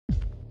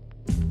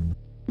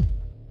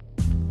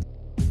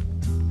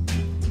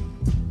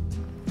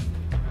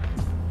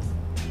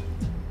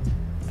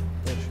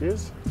she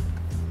is.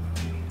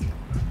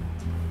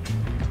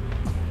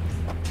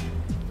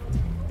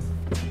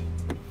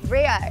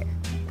 Rio.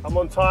 I'm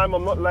on time,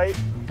 I'm not late.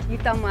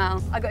 You've done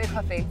well. I got your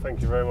coffee.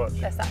 Thank you very much.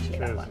 That's actually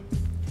Cheers. that one.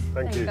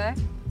 Thank you. There you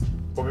go.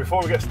 Well,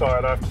 before we get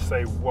started, I have to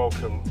say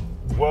welcome.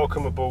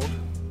 Welcome aboard.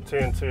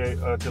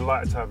 TNT are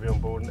delighted to have you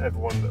on board, and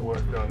everyone that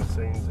works behind the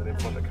scenes and in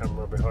front of the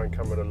camera, behind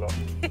camera a lot.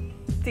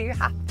 Do you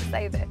have to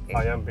say this?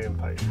 I am being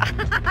paid.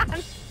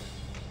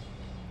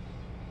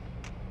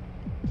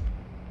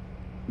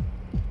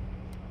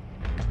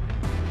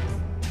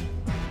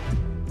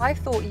 I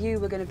thought you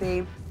were going to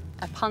be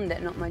a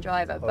pundit, not my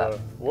driver, but...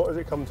 What has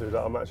it come to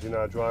that I'm actually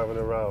now driving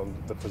around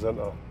the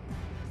presenter?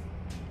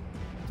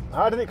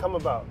 How did it come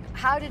about?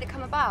 How did it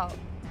come about?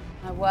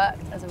 I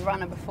worked as a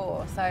runner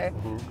before, so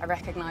I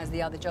recognised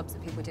the other jobs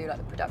that people do, like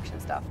the production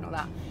stuff and all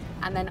that.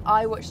 And then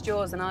I watched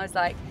yours and I was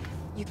like,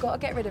 you've got to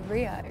get rid of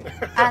Rio.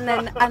 and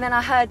then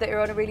I heard that you're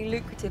on a really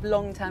lucrative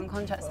long-term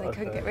contract, so they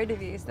couldn't get rid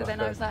of you. So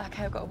then I was like,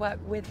 okay, I've got to work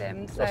with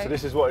him. So, so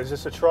this is what, is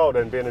this a trial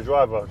then, being a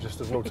driver, just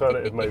as an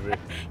alternative maybe?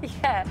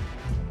 Yeah.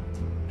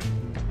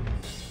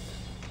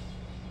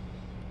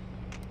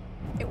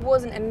 It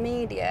wasn't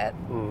immediate,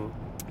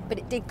 but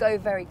it did go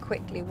very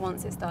quickly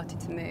once it started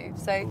to move.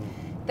 So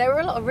there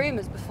were a lot of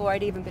rumours before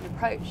I'd even been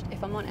approached,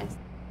 if I'm honest.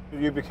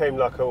 You became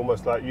like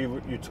almost like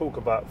you talk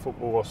about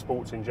football or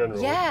sports in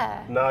general.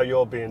 Yeah. Now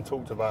you're being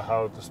talked about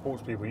how the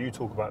sports people you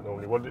talk about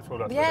normally. What did it feel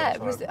like? Yeah,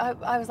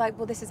 I was like,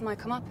 well, this is my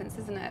comeuppance,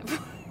 isn't it?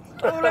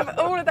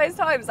 all of those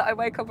times that I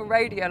wake up on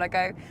radio and I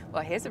go,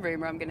 well, here's a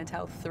rumour I'm going to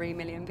tell 3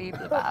 million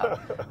people about.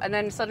 And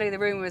then suddenly the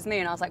rumour was me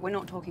and I was like, we're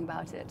not talking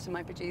about it to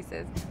my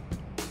producers.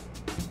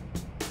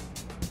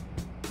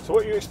 So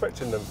what are you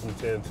expecting them from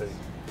TNT?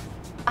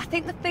 I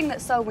think the thing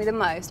that sold me the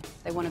most,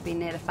 they want to be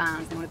near the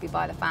fans, they want to be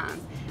by the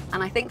fans.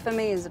 And I think for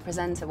me as a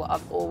presenter, what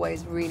I've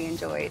always really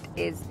enjoyed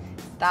is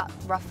that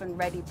rough and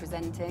ready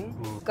presenting,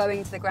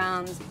 going to the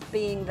grounds,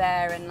 being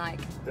there and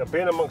like... Yeah,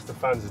 being amongst the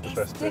fans is the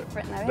best bit. It's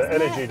different though,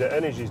 isn't it? The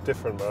energy is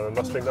different, man, and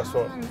I think that's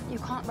what... You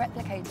can't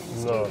replicate it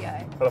in the No.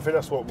 studio. And I think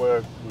that's what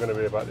we're going to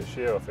be about this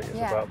year. I think it's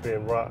Yeah. about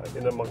being right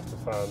in amongst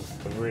the fans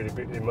and really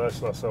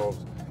immersing ourselves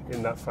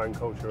in that fan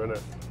culture,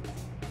 innit?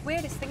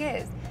 Weirdest thing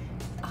is,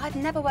 I've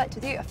never worked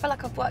with you. I feel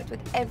like I've worked with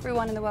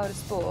everyone in the world of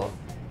sport,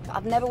 but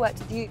I've never worked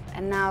with you,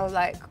 and now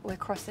like we're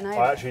crossing over.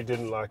 I actually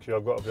didn't like you,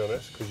 I've got to be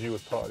honest, because you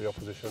was part of the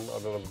opposition. I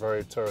know I'm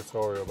very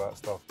territorial about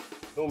stuff.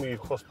 Normally you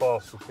cross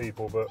paths with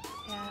people, but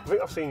I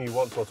think I've seen you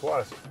once or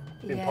twice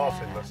in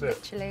passing, that's it.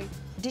 Literally.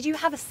 Did you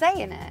have a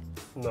say in it?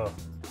 No,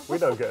 we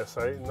don't get a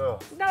say, no.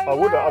 No I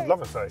would, way. I'd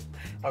love a say.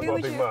 I've Who got a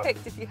would big you have mouth.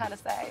 picked if you had a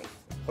say?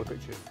 I'd have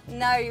picked you.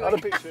 No, you I'd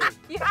have wouldn't. picked you.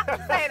 You have to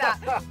say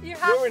that. You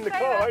have You're to in the say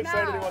car, that I ain't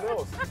saying now. anyone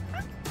else.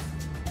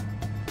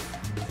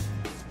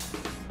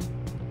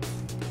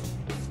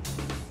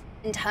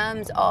 In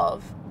terms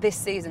of this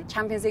season,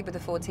 Champions League with the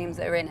 4 teams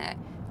that are in it,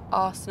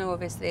 Arsenal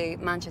obviously,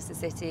 Manchester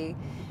City,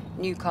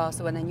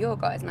 Newcastle, and then your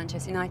guys,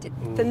 Manchester United.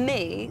 For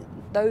me,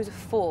 those are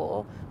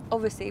 4,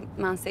 obviously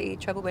Man City,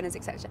 treble winners,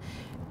 etc.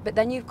 But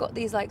then you've got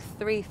these like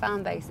 3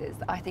 fan bases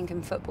that I think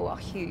in football are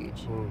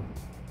huge.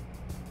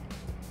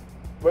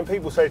 When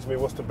people say to me,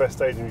 what's the best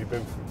stadium you've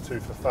been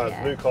to for fans,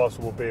 Yeah.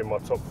 Newcastle will be in my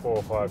top 4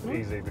 or 5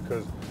 easy,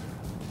 because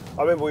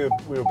I remember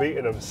we were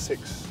beating them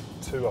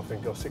 6-2, I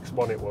think, or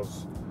 6-1 it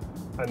was.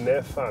 And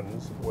their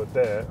fans were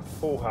there,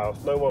 full house,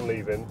 no one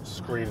leaving,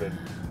 screaming.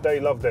 They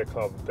love their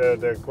club.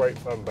 They're a great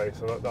fan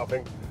base, and I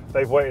think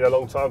they've waited a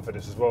long time for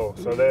this as well.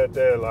 So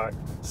they're like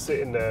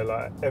sitting there,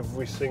 like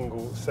every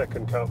single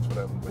second counts for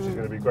them, which is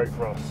going to be great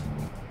for us.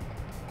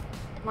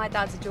 My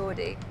dad's a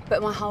Geordie,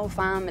 but my whole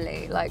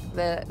family, like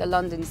the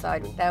London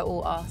side, they're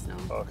all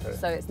Arsenal. Okay.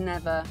 So it's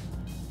never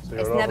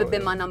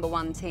been my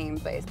 #1 team,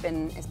 but it's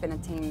been a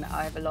team that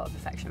I have a lot of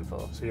affection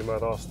for. So you're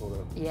mad Arsenal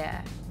then?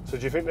 Yeah. So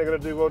do you think they're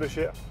going to do well this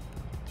year?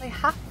 They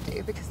have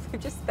to, because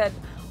they've just spent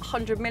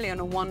 100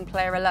 million on one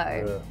player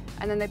alone. Yeah.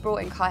 And then they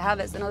brought in Kai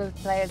Havertz and other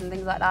players and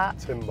things like that.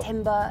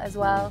 Timber as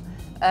well,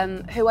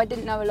 who I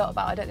didn't know a lot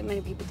about. I don't think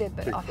many people did,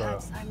 but Big I've player.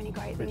 heard so many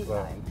great Big things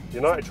player. about him.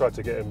 United tried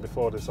to get him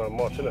before this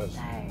Martinez.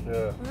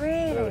 Yeah.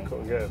 Really? Yeah, they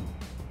couldn't get him.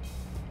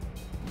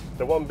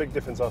 The one big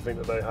difference I think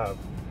that they have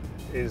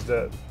is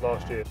that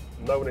last year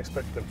no one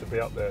expected them to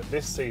be up there.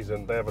 This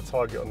season they have a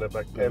target on their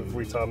back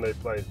every time they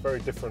play. It's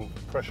very different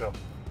pressure.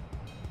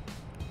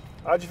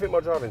 How do you think my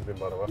driving's been,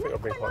 by the way? I think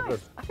I've been quite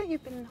good. I think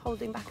you've been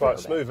holding back Quite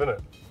a little smooth, bit. isn't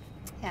it?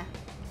 Yeah.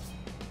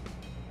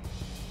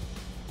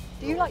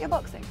 Do you like your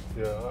boxing?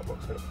 Yeah, I like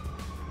boxing.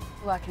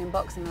 Working in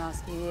boxing the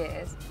last few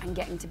years and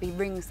getting to be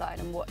ringside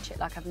and watch it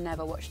like I've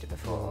never watched it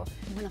before.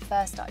 When I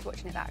first started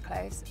watching it that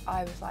close,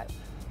 I was like,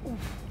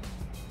 oof.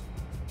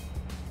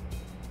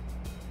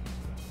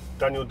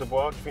 Daniel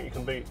Dubois, do you think you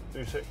can beat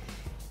Usyk?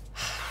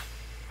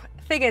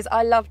 Thing is,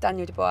 I love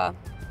Daniel Dubois,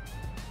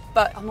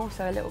 but I'm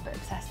also a little bit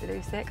obsessed with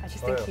Usyk. I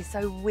just think he's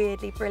so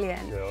weirdly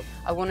brilliant. Yeah.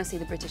 I want to see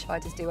the British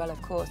fighters do well,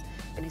 of course,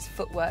 and his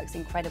footwork's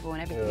incredible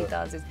and everything he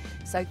does is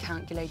so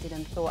calculated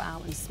and thought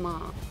out and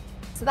smart.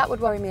 So that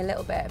would worry me a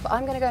little bit, but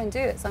I'm going to go and do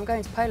it. So I'm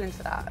going to Poland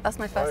for that. That's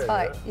my first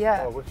fight.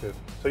 Yeah. Oh, wicked.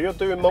 So you're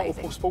doing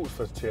multiple sports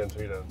for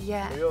TNT then?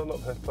 Yeah. So you're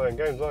not just playing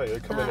games, are you? You're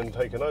coming in and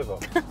taking over.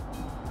 To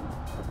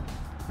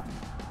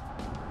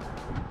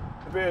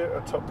be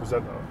a top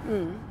presenter,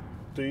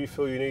 do you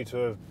feel you need to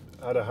have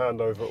had a hand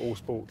over all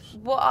sports?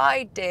 What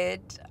I did,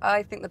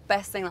 I think the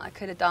best thing that I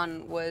could have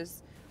done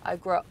was I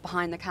grew up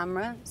behind the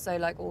camera, so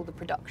like all the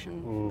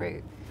production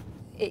route.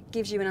 It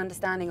gives you an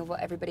understanding of what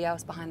everybody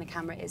else behind the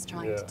camera is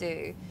trying to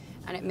do,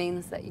 and it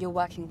means that you're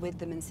working with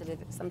them instead of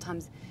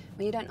sometimes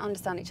when you don't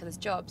understand each other's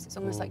jobs, it's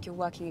almost like you're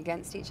working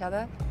against each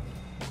other.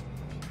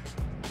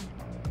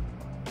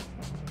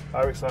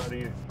 How excited are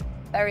you?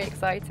 Very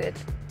excited.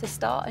 To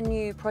start a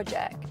new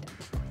project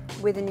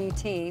with a new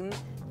team,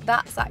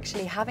 that's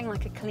actually having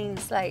like a clean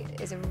slate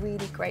is a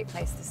really great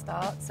place to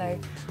start. So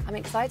I'm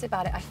excited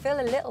about it. I feel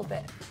a little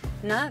bit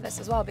nervous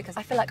as well because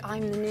I feel like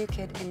I'm the new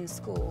kid in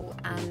school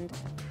and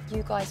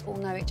you guys all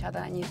know each other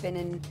and you've been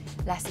in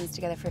lessons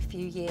together for a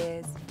few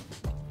years.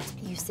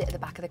 You sit at the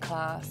back of the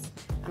class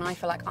and I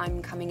feel like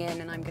I'm coming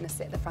in and I'm going to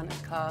sit at the front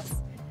of the class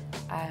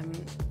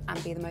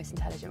and be the most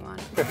intelligent one.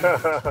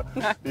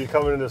 You're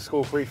coming in as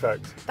school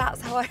prefect.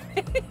 That's how I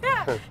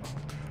yeah.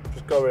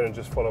 Just go in and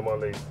just follow my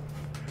lead.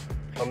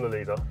 I'm the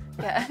leader.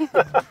 Yeah.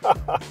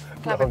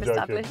 No, I'm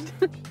joking.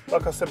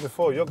 Like I said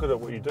before, you're good at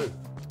what you do.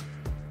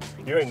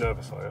 You ain't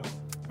nervous, are you?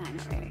 No,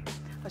 not really.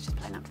 I was just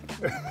playing up to the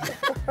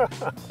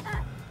camera.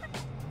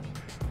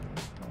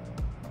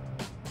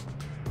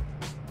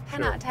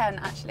 10 out of 10,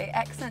 actually.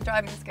 Excellent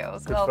driving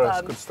skills. Good Well first,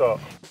 done. good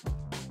start.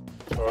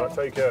 All right,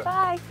 take care.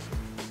 Bye.